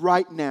Spirit.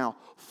 Right now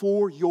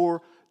for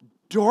your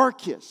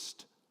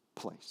darkest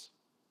place.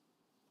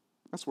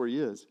 That's where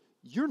he is.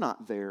 You're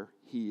not there,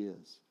 he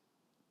is.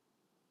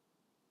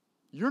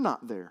 You're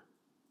not there.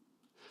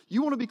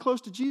 You want to be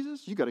close to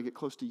Jesus? You got to get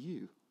close to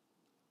you.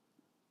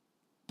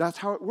 That's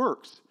how it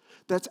works.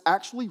 That's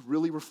actually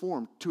really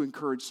reformed, to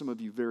encourage some of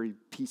you very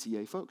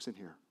PCA folks in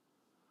here.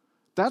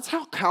 That's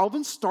how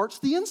Calvin starts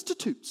the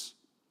Institutes.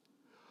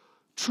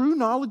 True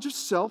knowledge of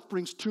self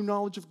brings true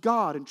knowledge of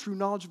God, and true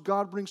knowledge of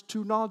God brings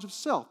true knowledge of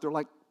self. They're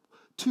like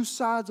two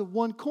sides of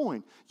one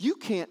coin. You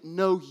can't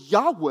know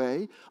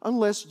Yahweh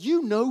unless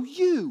you know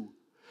you.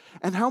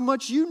 And how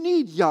much you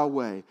need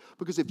Yahweh.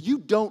 Because if you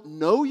don't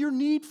know your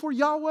need for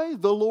Yahweh,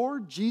 the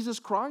Lord, Jesus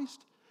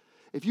Christ,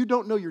 if you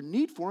don't know your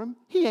need for him,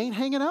 he ain't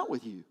hanging out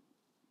with you,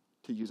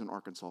 to use an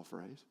Arkansas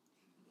phrase.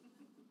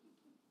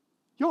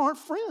 You aren't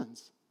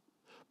friends.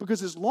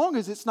 Because as long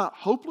as it's not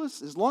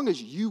hopeless, as long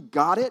as you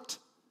got it,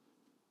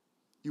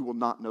 you will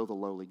not know the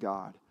lowly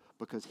God.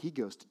 Because he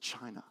goes to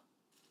China.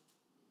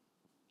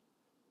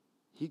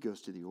 He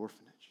goes to the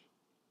orphanage.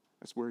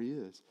 That's where he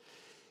is.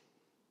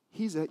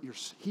 He's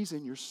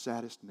in your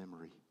saddest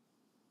memory.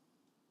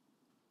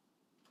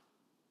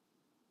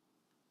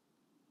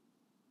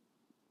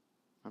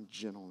 I'm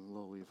gentle and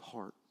lowly of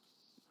heart.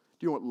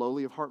 Do you know what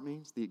lowly of heart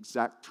means? The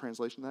exact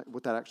translation of that,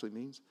 what that actually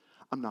means?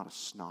 I'm not a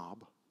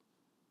snob.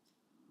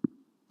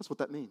 That's what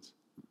that means.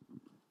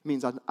 It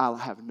means I'll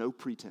have no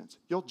pretense.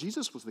 Y'all,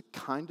 Jesus was the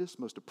kindest,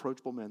 most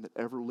approachable man that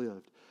ever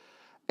lived.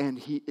 And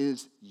he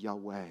is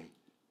Yahweh.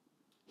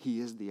 He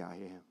is the I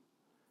am.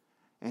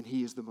 And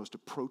he is the most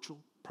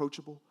approachable.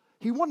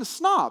 He wasn't a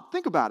snob.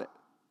 Think about it.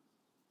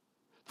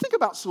 Think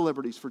about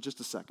celebrities for just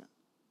a second.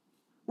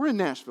 We're in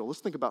Nashville. Let's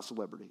think about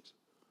celebrities.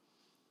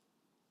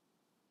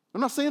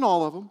 I'm not saying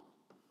all of them.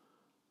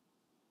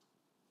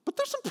 But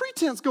there's some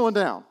pretense going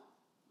down.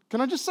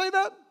 Can I just say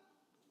that?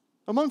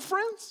 Among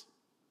friends?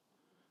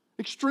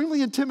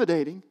 Extremely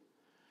intimidating.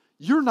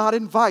 You're not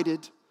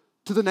invited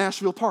to the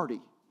Nashville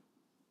party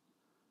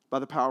by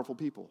the powerful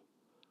people.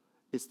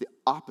 It's the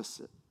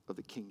opposite of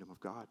the kingdom of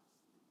God.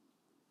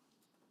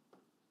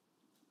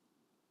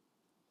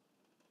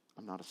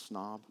 I'm not a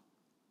snob.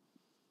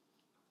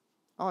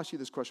 I'll ask you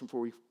this question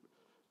before we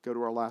go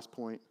to our last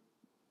point.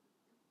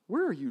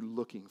 Where are you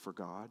looking for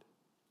God?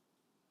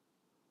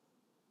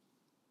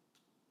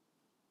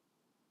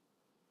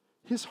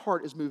 His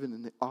heart is moving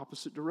in the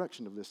opposite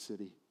direction of this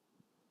city.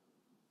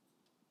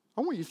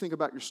 I want you to think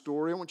about your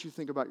story. I want you to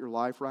think about your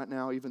life right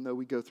now, even though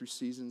we go through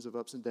seasons of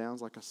ups and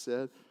downs, like I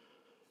said.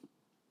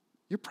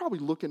 You're probably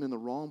looking in the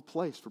wrong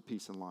place for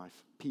peace in life.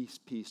 Peace,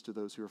 peace to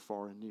those who are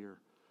far and near.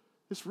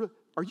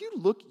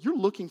 You're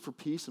looking for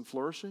peace and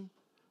flourishing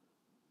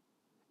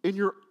in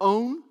your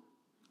own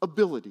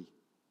ability,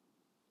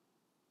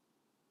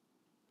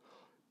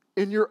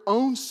 in your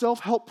own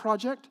self-help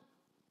project,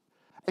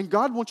 and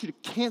God wants you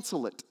to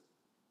cancel it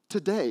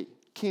today.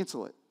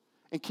 Cancel it.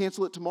 And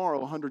cancel it tomorrow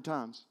 100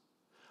 times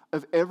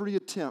of every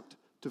attempt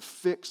to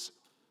fix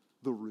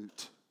the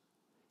root.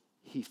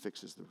 He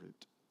fixes the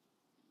root.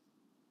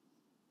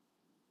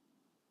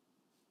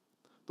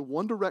 The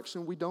one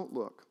direction we don't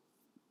look,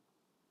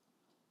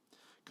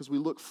 because we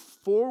look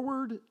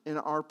forward in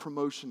our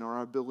promotion,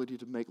 our ability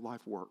to make life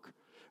work,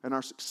 and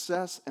our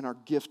success and our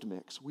gift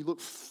mix. We look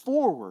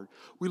forward.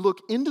 We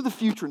look into the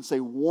future and say,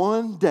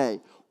 one day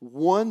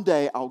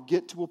I'll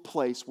get to a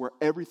place where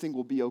everything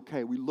will be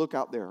okay. We look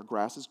out there, our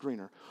grass is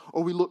greener.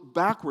 Or we look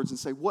backwards and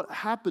say, what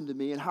happened to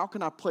me and how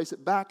can I place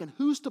it back and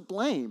who's to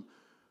blame?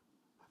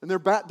 And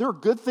there are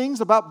good things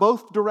about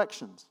both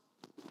directions.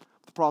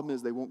 The problem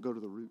is they won't go to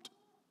the root.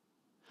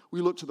 We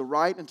look to the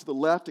right and to the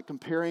left at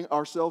comparing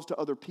ourselves to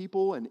other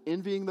people and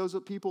envying those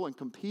people and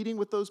competing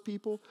with those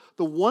people.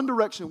 The one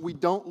direction we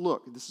don't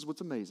look, this is what's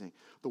amazing,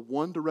 the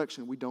one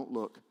direction we don't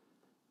look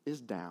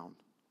is down.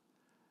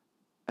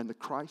 And the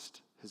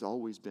Christ has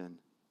always been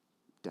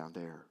down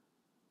there.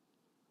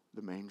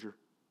 The manger,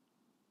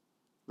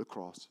 the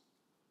cross,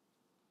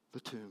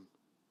 the tomb.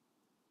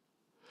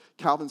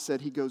 Calvin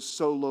said he goes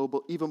so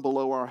low, even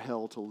below our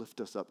hell, to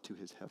lift us up to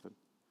his heaven.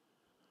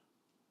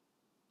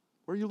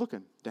 Where are you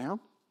looking? Down?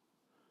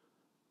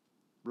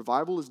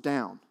 Revival is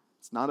down.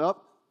 It's not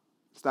up.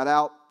 It's not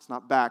out. It's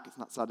not back. It's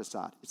not side to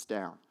side. It's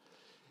down.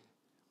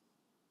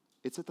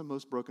 It's at the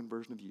most broken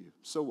version of you.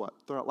 So what?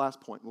 Throw out last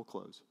point and we'll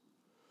close.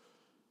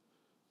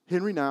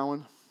 Henry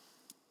Nouwen,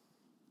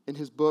 in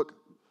his book,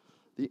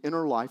 The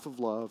Inner Life of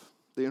Love,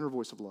 The Inner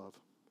Voice of Love,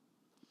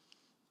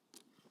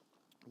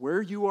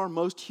 where you are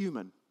most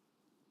human,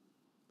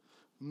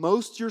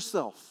 most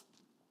yourself,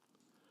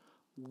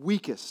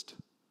 weakest,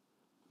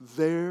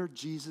 there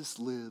Jesus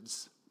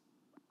lives.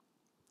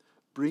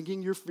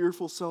 Bringing your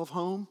fearful self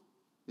home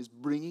is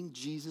bringing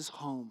Jesus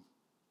home.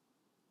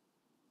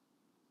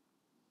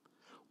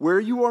 Where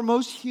you are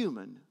most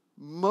human,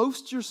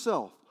 most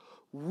yourself,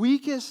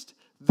 weakest,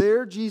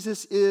 there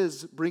Jesus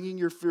is. Bringing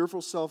your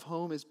fearful self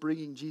home is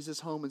bringing Jesus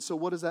home. And so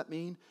what does that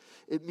mean?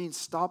 It means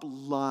stop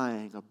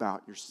lying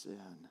about your sin.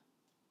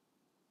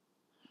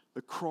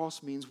 The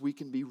cross means we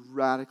can be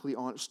radically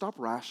honest. Stop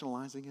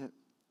rationalizing it.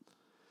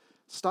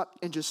 Stop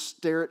and just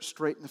stare it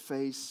straight in the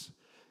face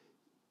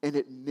and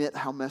admit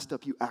how messed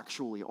up you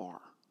actually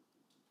are.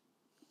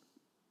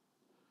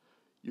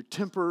 Your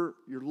temper,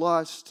 your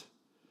lust,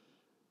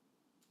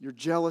 your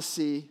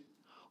jealousy,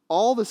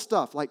 all the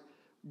stuff. Like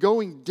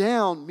going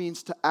down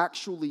means to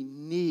actually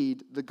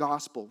need the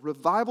gospel.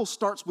 Revival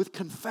starts with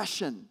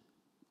confession.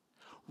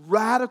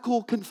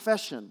 Radical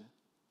confession.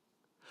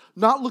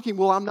 Not looking,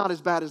 well, I'm not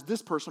as bad as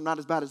this person, I'm not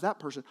as bad as that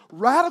person.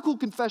 Radical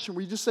confession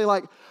where you just say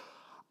like,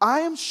 I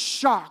am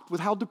shocked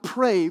with how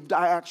depraved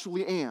I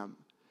actually am.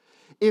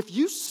 If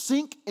you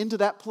sink into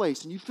that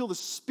place and you feel the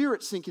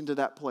Spirit sink into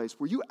that place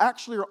where you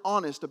actually are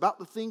honest about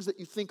the things that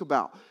you think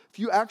about, if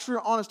you actually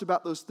are honest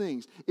about those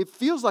things, it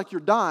feels like you're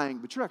dying,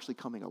 but you're actually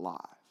coming alive.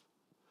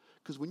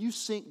 Because when you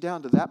sink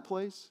down to that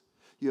place,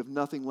 you have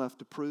nothing left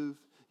to prove.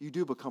 You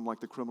do become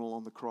like the criminal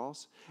on the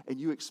cross, and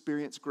you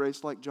experience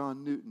grace like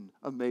John Newton.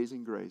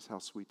 Amazing grace, how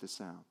sweet the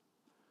sound.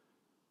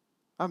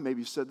 I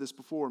maybe said this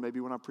before,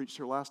 maybe when I preached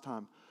here last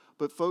time,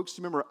 but folks,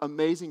 you remember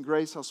amazing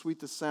grace, how sweet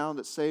the sound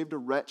that saved a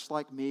wretch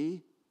like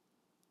me?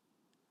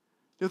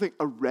 You think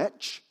a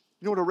wretch?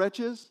 You know what a wretch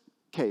is?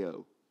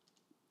 KO.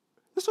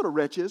 This is what a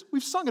wretch is.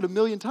 We've sung it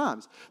 1,000,000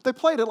 times. They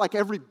played it like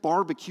every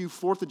barbecue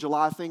 4th of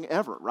July thing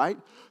ever, right?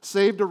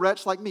 Saved a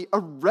wretch like me. A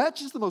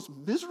wretch is the most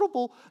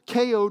miserable,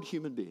 KO'd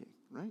human being,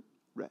 right?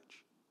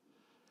 Wretch.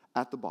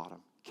 At the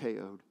bottom,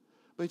 KO'd.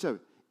 Let me tell you,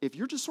 if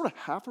you're just sort of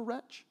half a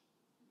wretch,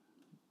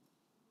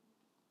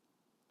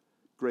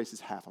 grace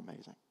is half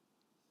amazing.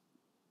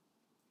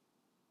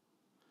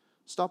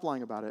 Stop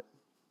lying about it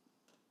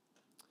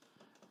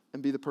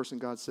and be the person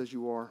God says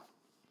you are.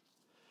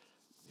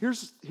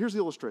 Here's the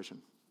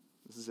illustration.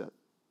 This is it. Have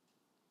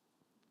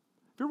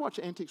you ever watched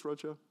Antiques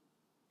Roadshow?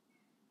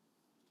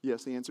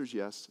 Yes, the answer is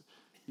yes.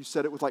 You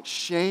said it with like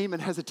shame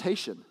and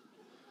hesitation.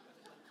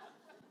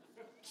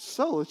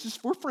 So it's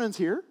just, we're friends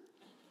here.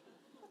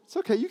 It's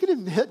okay. You can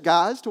admit,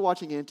 guys, to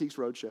watching Antiques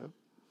Roadshow.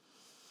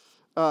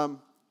 But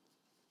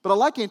I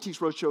like Antiques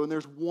Roadshow, and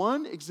there's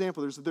one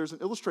example. There's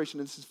an illustration,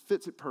 and this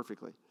fits it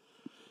perfectly.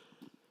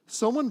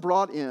 Someone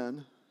brought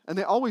in, and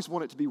they always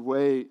want it to be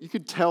you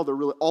could tell they're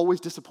really always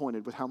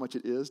disappointed with how much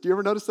it is. Do you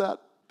ever notice that?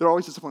 They're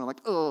always disappointed,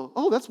 like,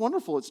 oh, that's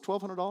wonderful. It's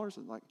 $1,200.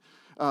 And like,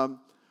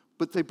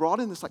 but they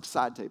brought in this like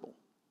side table.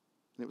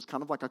 And it was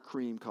kind of like a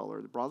cream color.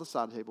 They brought the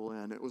side table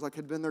in. It was like it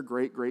had been their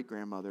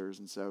great-great-grandmother's.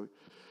 And so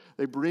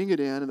they bring it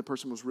in, and the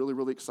person was really,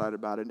 really excited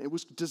about it. And it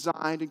was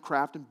designed and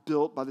crafted and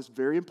built by this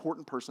very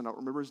important person. I don't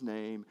remember his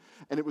name.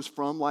 And it was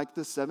from like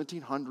the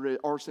 1700s.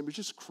 Or it was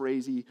just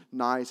crazy,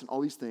 nice, and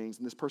all these things.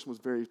 And this person was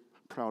very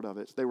proud of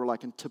it. They were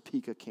like in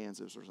Topeka,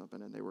 Kansas or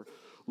something. And they were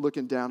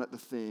looking down at the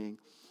thing.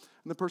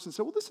 And the person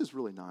said, well, this is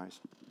really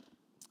nice.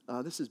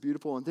 This is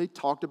beautiful. And they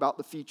talked about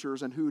the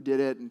features and who did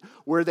it and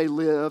where they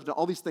lived and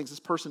all these things. This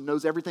person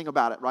knows everything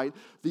about it, right?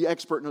 The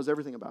expert knows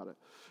everything about it.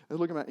 And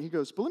looking at it, he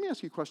goes, but let me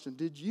ask you a question.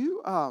 Did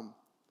you,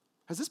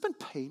 has this been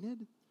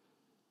painted?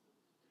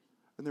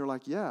 And they're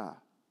like, yeah.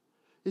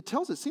 It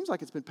seems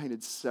like it's been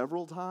painted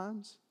several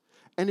times.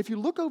 And if you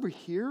look over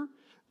here,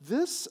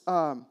 this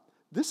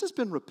has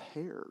been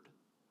repaired.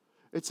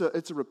 It's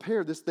a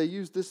repair. They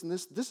use this and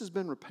this. This has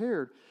been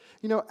repaired.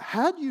 You know,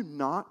 had you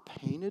not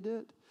painted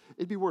it,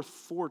 it'd be worth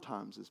 4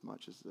 times as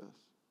much as this.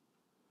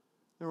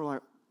 They were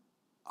like,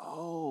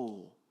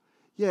 oh,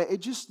 yeah, it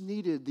just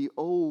needed the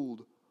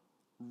old,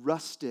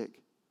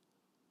 rustic,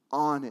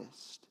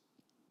 honest,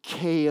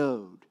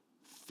 KO'd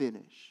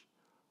finish.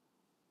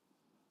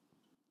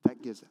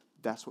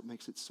 That's what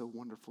makes it so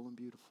wonderful and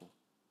beautiful.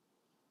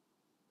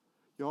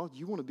 Y'all, do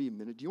you want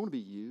to be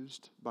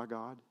used by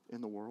God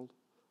in the world?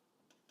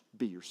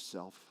 Be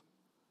yourself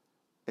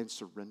and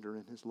surrender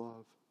in His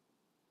love.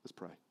 Let's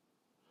pray.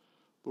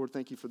 Lord,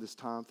 thank you for this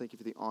time. Thank you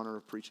for the honor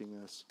of preaching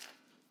this.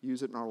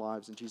 Use it in our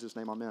lives. In Jesus'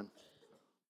 name, amen.